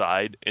each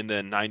side, and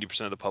then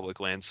 90% of the public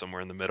lands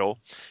somewhere in the middle.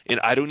 And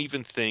I don't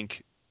even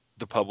think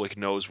the public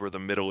knows where the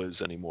middle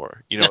is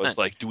anymore. It's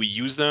like, do we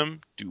use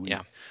them? Do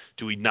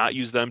we not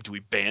use them? Do we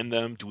ban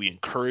them? Do we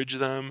encourage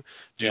them?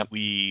 Do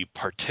we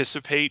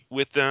participate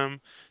with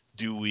them?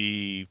 Do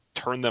we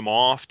turn them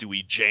off? Do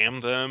we jam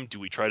them? Do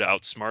we try to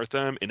outsmart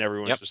them? And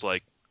everyone's just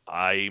like,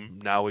 I'm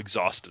now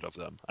exhausted of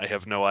them. I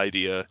have no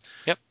idea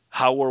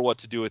how or what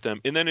to do with them.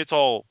 And then it's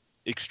all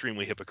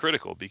extremely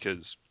hypocritical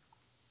because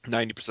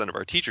 90% of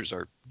our teachers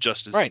are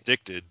just as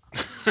addicted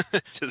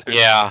to their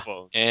cell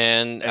phone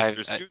as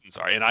their students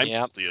are. And I'm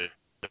guilty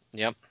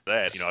of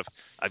that.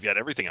 I've got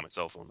everything on my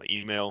cell phone, my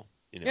email,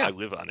 I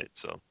live on it.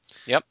 So,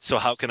 so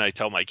how can I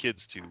tell my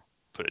kids to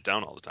put it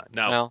down all the time?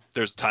 Now,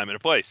 there's a time and a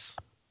place.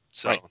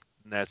 So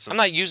that's I'm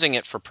not using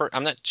it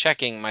I'm not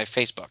checking my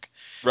Facebook.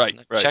 Right.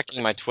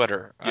 Checking my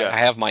Twitter. I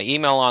have my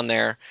email on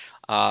there.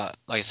 Like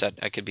I said,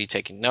 I could be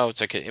taking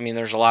notes.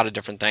 There's a lot of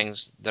different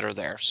things that are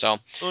there. So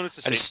and it's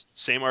the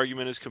same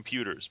argument as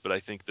computers, but I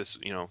think this,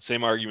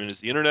 same argument as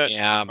the internet,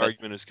 same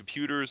argument as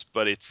computers,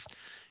 but it's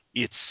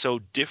so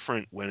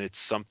different when it's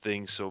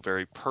something so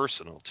very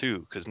personal too,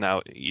 because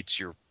now it's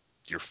your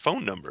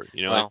phone number,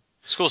 Well,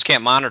 schools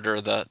can't monitor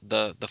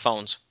the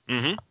phones.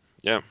 Mm-hmm.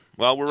 Yeah.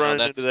 Well, we're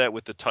running into that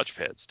with the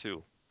touchpads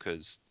too,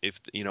 because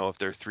if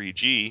they're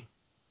 3G,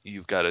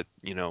 you've got an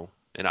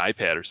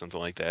iPad or something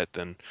like that,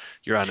 then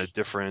you're on a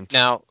different.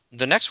 Now,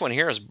 the next one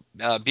here is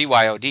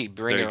BYOD,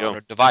 bring your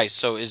own device.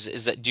 So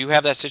is that? Do you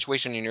have that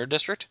situation in your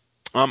district?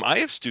 I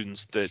have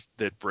students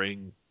that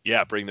bring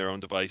their own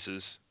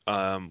devices.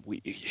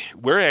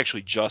 We're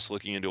actually just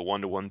looking into a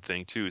 1-to-1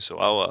 thing too, so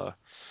I'll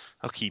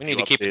keep you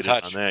updated in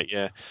touch on that.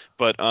 Yeah,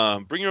 but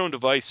bring your own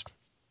device.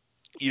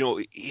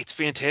 It's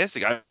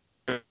fantastic. I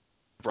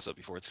brought this up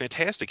before. It's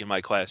fantastic in my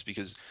class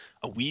because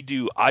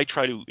I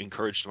try to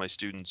encourage my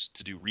students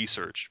to do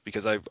research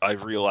because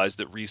I've realized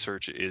that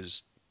research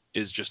is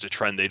just a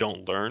trend they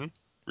don't learn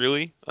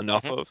really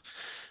enough Mhm.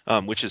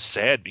 of, which is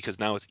sad because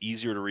now it's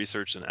easier to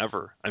research than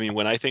ever. I mean,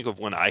 when I think of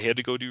when I had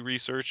to go do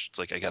research, it's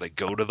like I got to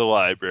go to the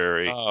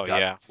library, Oh got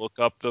to yeah. look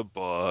up the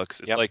books.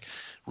 It's Yep. like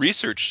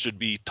research should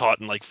be taught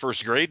in like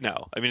first grade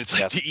now. I mean, it's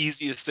like the Yes.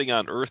 easiest thing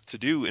on earth to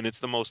do, and it's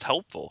the most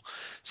helpful.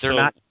 They're So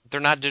not they're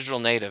not digital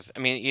native. I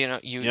mean, yeah,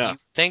 you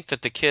think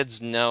that the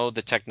kids know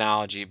the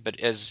technology, but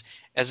as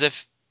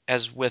if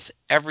as with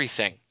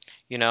everything,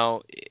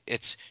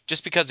 it's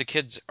just because a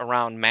kid's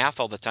around math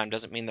all the time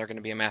doesn't mean they're going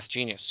to be a math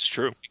genius. it's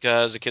true. Just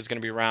because a kid's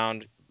going to be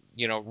around,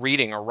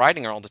 reading or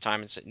writing all the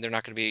time, they're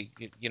not going to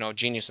be, a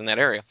genius in that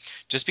area.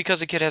 Just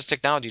because a kid has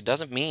technology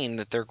doesn't mean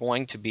that they're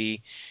going to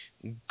be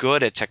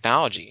good at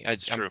technology.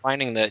 It's I'm true.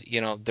 finding that,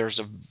 there's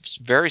a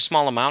very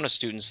small amount of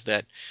students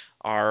that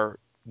are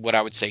what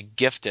I would say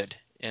gifted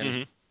in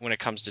Hmm. when it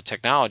comes to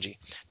technology.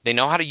 They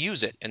know how to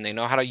use it and they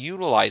know how to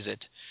utilize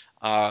it,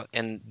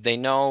 and they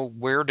know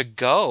where to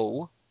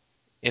go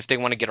if they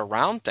want to get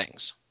around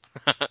things.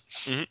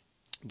 Hmm.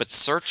 But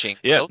searching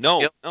Yeah, those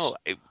no, skills,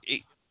 no,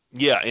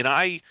 yeah,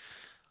 and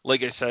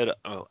like I said,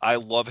 I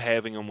love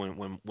having them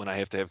when I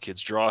have to have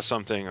kids draw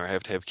something or I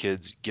have to have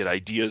kids get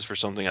ideas for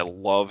something. I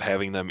love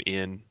having them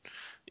in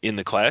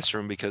the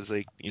classroom because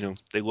they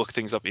look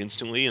things up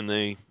instantly and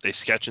they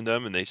sketch in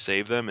them and they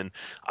save them. And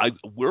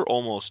we're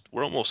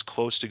almost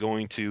close to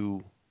going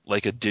to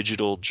like a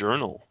digital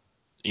journal,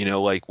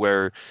 like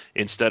where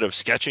instead of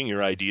sketching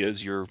your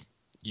ideas, you're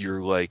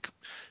like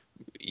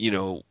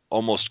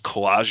almost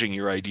collaging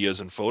your ideas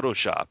in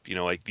Photoshop.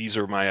 Like these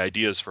are my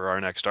ideas for our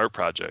next art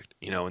project.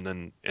 And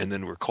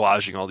then we're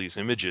collaging all these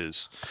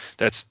images.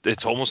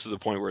 It's almost to the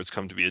point where it's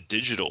come to be a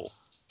digital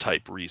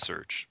type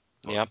research,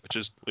 yep,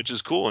 which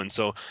is cool. And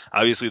so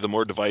obviously, the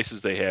more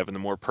devices they have and the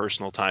more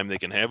personal time they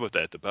can have with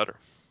that, the better.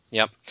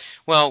 yep.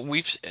 Well,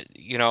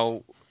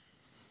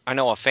 I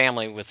know a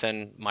family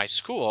within my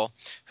school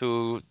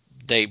who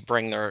they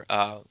bring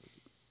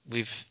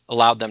we've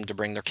allowed them to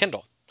bring their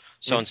Kindle.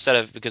 So Mm, instead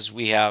of, because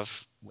we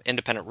have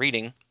independent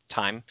reading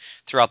time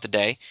throughout the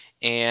day,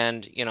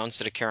 and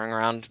instead of carrying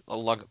around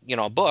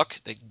a book,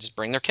 they just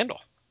bring their Kindle.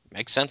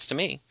 Makes sense to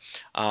me.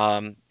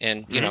 And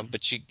mhm.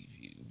 but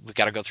we've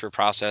got to go through a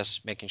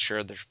process, making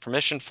sure there's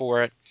permission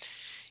for it.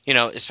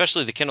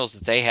 Especially the Kindles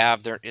that they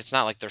have, it's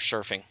not like they're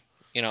surfing.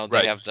 They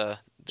Right. have the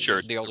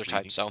Sure. the The older type.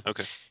 reading. So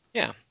Okay.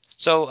 yeah.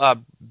 So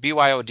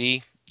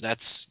BYOD,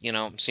 that's,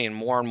 I'm seeing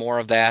more and more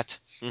of that.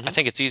 I Hmm.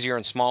 think it's easier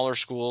in smaller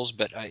schools,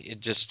 but it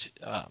just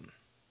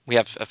we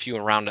have a few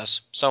around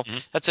us. So Hmm.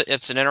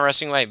 it's an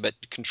interesting way, but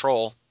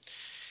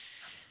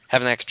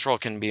having that control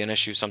can be an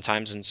issue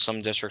sometimes, and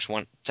some districts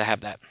want to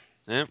have that.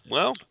 Yeah.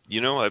 Well,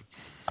 I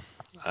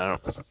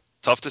don't.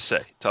 Tough to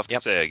say. Tough to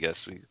Yep, say. I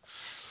guess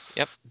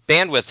yep.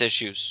 Bandwidth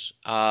issues.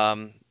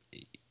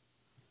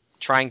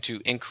 Trying to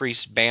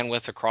increase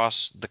bandwidth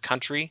across the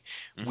country.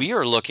 Mhm. We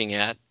are looking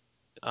at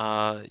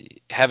uh,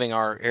 having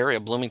our area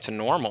Bloomington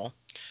normal.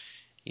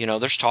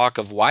 There's talk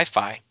of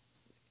Wi-Fi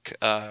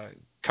uh,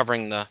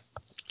 covering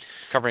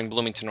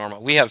Bloomington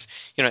normal. We have,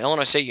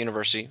 Illinois State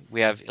University,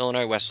 we have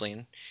Illinois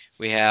Wesleyan,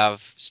 we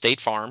have State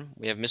Farm,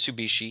 we have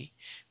Mitsubishi,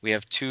 we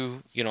have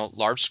two,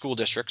 large school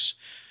districts,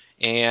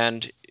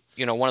 and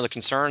one of the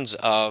concerns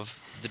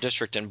of the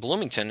district in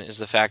Bloomington is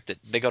the fact that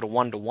they go to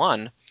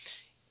one,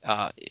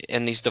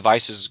 and these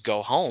devices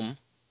go home.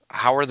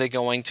 How are they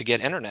going to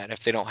get internet if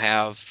they don't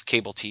have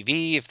cable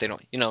TV? If they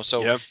don't,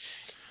 so Yeah.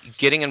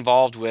 getting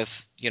involved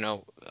with,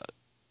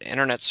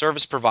 internet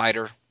service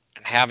provider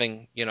and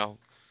having,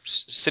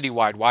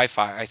 citywide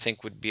Wi-Fi, I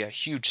think would be a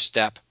huge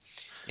step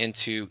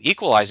into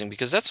equalizing,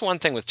 because that's one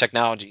thing with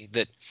technology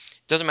that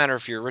it doesn't matter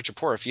if you're rich or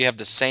poor. If you have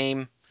the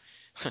same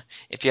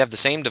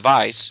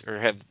device, or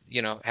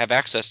have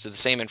access to the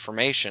same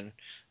information,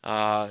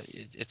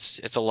 it's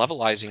a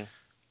levelizing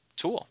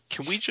tool.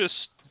 Can we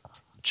just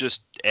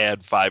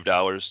add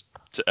 $5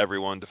 to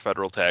everyone to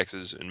federal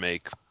taxes and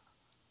make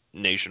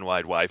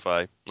nationwide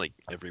Wi-Fi like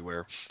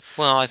everywhere?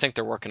 Well, I think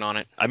they're working on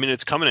it. I mean,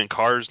 it's coming in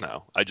cars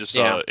now. I just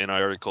Yeah. saw an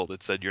article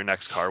that said your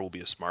next car will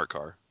be a smart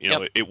car.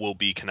 Yep. It will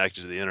be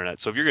connected to the internet.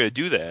 So if you're going to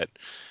do that,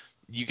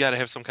 you got to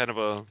have some kind of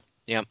a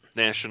Yep.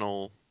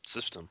 national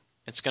system.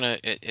 It's got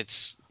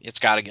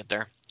to get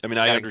there. I mean,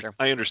 It's got to get there.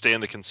 I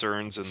understand the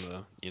concerns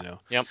and Yep.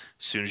 as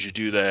soon as you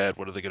do that,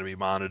 what are they going to be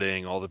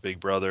monitoring? All the Big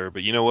Brother.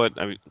 But you know what?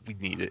 I mean, we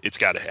need it. It's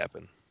got to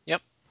happen.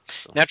 Yep.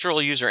 So.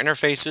 Natural user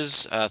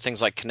interfaces,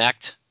 things like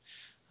Connect,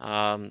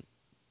 um,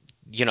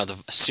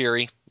 the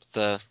Siri,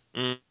 the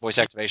Mm. voice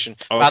activation.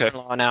 Oh, okay.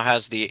 Father-in-law now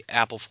has the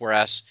Apple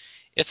 4S.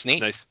 It's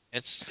neat. Nice.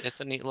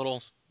 It's a neat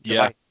little Yeah,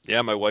 device.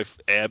 yeah, my wife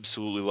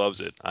absolutely loves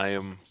it. I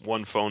am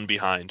one phone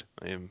behind.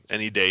 I am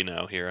any day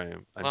now. Here I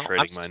am. I'm Well, trading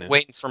I'm still mine in.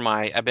 waiting for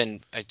I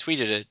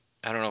tweeted it.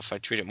 I don't know if I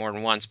tweeted it more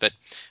than once, but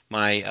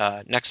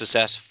my Nexus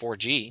S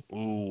 4G,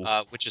 Ooh,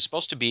 which is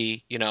supposed to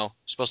be,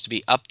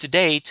 up to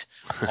date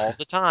all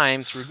the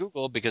time through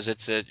Google, because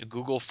it's a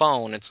Google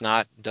phone.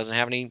 Doesn't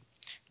have any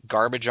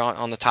garbage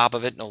on the top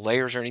of it, no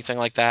layers or anything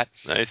like that.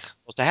 nice.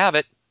 Supposed to have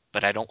it,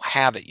 but I don't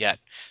have it yet.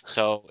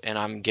 So, and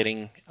I'm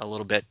getting a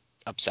little bit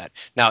upset.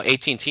 Now,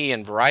 AT&T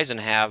and Verizon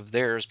have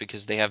theirs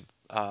because they have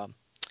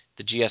the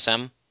the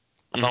GSM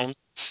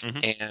phones,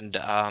 Mhm.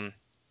 and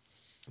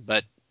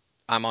but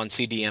I'm on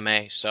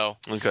CDMA, so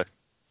Okay.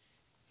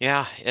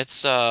 yeah,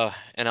 it's and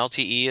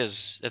LTE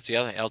that's the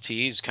other.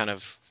 LTE is kind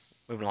of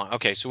moving along.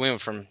 Okay, so we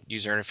went from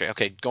user interface.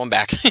 Okay, going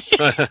back.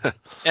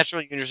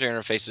 Natural user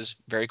interfaces,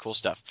 very cool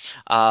stuff.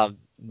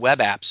 Web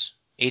apps,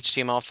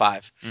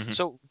 HTML5. Mhm.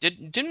 So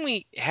didn't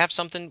we have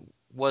something?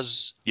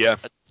 Was Yeah.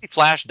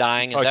 Flash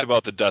dying? Is Talked that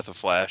about the death of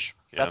Flash.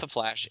 Yeah. death of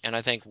Flash? And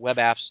I think web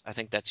apps. I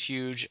think that's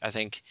huge. I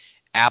think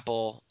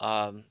Apple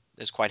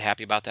is quite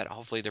happy about that.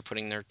 Hopefully, they're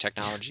putting their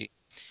technology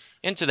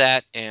into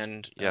that.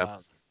 And Yeah.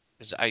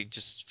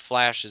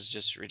 Flash is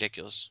just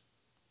ridiculous.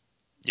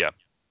 Yeah.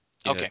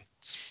 Okay.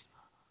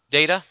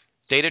 Data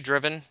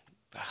driven,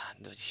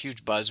 the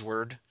huge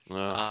buzzword.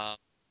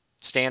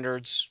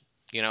 Standards,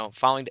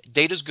 following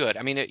data's good.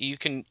 I mean, you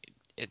can.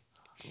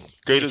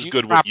 Data's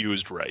good when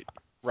used right.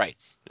 Right.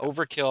 Yeah.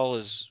 Overkill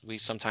is, we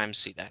sometimes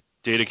see that.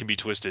 Data can be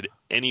twisted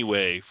any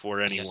way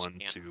for anyone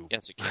yes,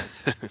 it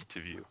can. to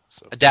view.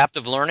 So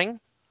adaptive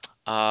learning.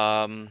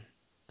 Let's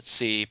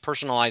see,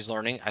 personalized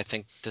learning. I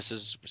think this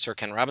is Sir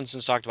Ken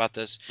Robinson's talked about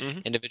this.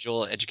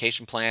 Individual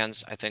education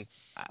plans. I think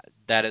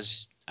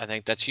that's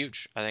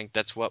huge. I think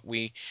that's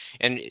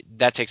and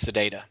that takes the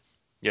data.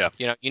 Yeah.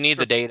 You need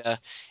the data.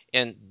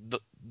 And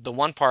the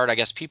one part I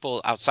guess people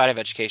outside of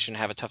education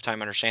have a tough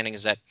time understanding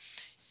is that,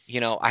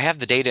 I have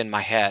the data in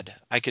my head.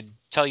 I could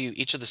tell you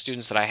each of the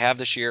students that I have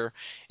this year,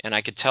 and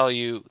I could tell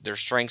you their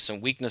strengths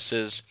and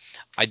weaknesses.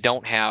 I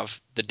don't have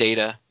the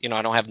data.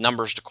 I don't have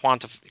numbers to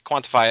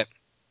quantify it,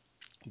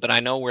 but I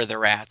know where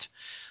they're at.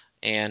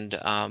 And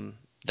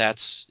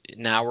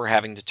now we're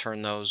having to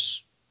turn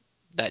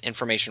that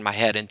information in my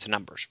head into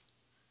numbers.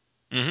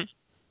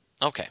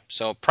 Mm-hmm. Okay,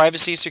 so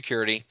privacy,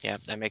 security, yeah,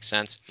 that makes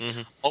sense.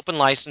 Open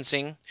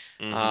licensing,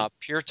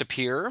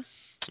 peer-to-peer,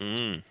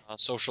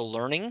 social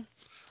learning,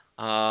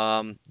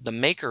 the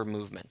maker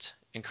movement,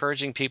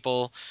 encouraging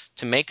people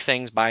to make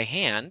things by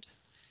hand,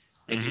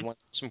 maybe one of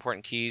the most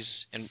important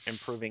keys in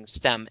improving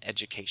STEM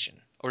education.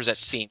 Or is that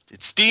STEAM?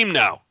 It's STEAM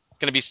now. It's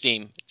going to be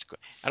STEAM.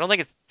 I don't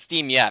think it's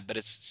STEAM yet, but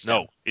it's STEM.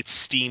 No, it's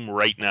STEAM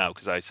right now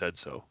because I said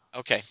so.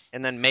 Okay,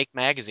 and then Make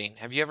Magazine.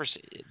 Have you ever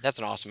seen? That's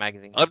an awesome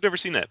magazine. I've never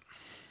seen that.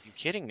 Are you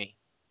kidding me?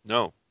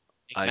 No.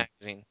 Make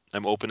Magazine.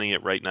 I'm opening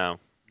it right now.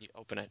 You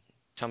open it.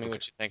 Tell me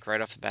what you think right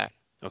off the bat.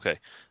 Okay,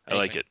 I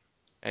like it.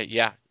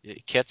 Yeah,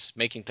 kits,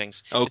 making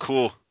things. Oh,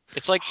 cool.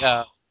 It's like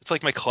it's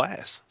like my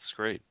class. It's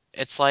great.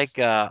 It's like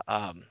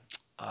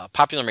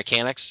Popular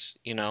Mechanics.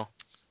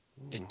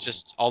 It's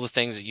just all the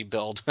things that you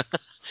build.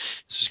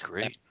 This is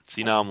great.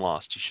 See, now I'm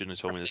lost. You shouldn't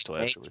have told me this till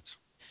afterwards.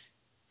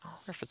 I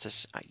wonder if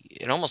it's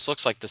it almost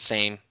looks like the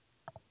same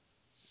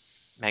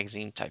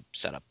magazine type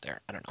setup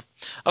there. I don't know.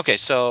 Okay,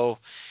 so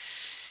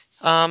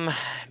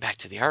back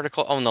to the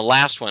article. Oh, and the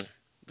last one,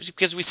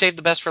 because we saved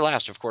the best for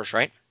last, of course,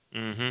 right?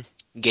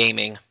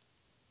 Gaming.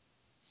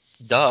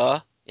 Duh.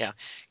 Yeah.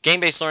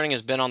 Game-based learning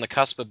has been on the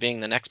cusp of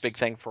being the next big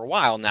thing for a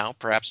while now.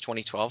 Perhaps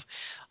 2012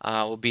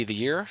 will be the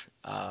year.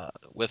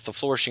 With the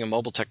flourishing of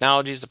mobile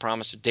technologies, the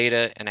promise of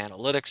data and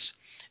analytics,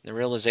 and the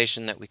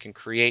realization that we can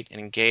create and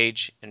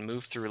engage and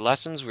move through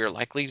lessons, we are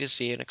likely to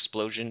see an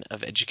explosion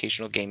of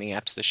educational gaming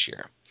apps this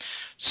year.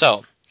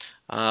 So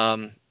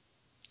I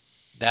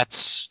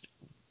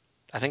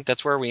think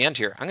that's where we end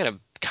here. I'm going to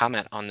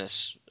comment on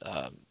this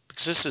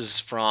because this is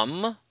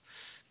from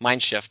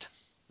Mindshift,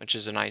 which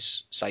is a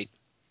nice site.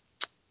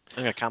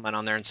 I'm going to comment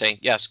on there and say,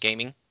 yes,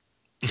 gaming.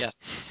 Yes.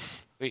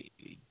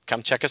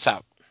 Come check us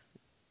out.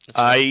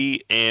 I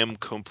am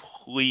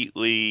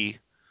completely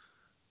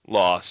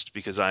lost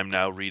because I'm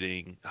now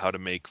reading how to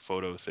make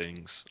photo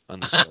things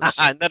on this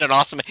website. Isn't that an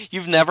awesome?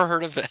 You've never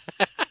heard of it?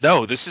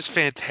 No, this is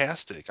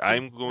fantastic.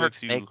 I'm going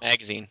to Make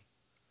Magazine.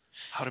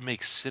 How to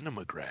make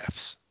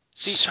cinemagraphs.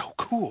 See, so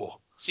cool.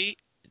 See,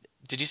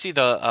 did you see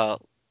the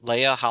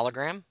Leia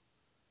hologram?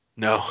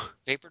 No.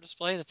 Paper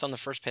display that's on the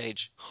first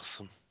page.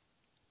 Awesome.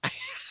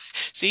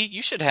 See,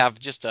 you should have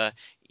just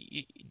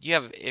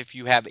if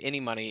you have any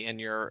money in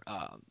your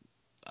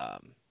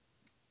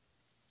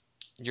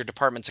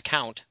department's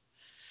account,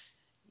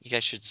 you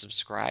guys should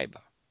subscribe.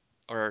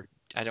 Or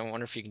I don't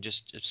wonder if you can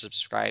just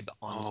subscribe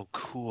on. Oh,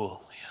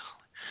 cool.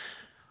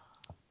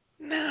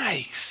 Yeah.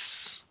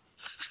 Nice.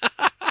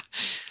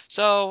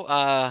 So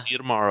see you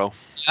tomorrow.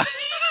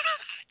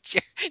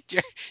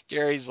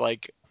 Jerry's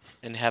like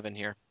in heaven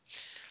here.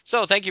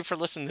 So thank you for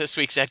listening to this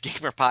week's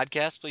EdGamer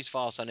podcast. Please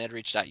follow us on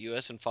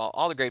edreach.us and follow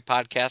all the great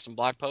podcasts and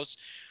blog posts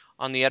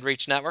on the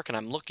EdReach Network. And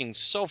I'm looking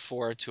so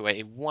forward to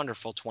a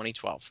wonderful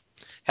 2012.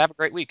 Have a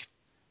great week.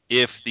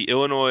 If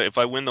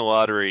I win the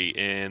lottery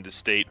and the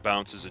state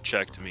bounces a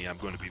check to me, I'm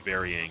going to be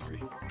very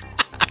angry.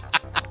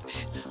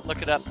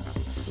 Look it up.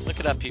 Look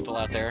it up, people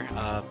out there.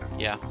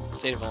 Yeah,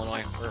 state of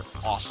Illinois, we're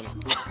awesome.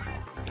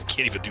 I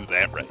can't even do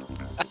that right.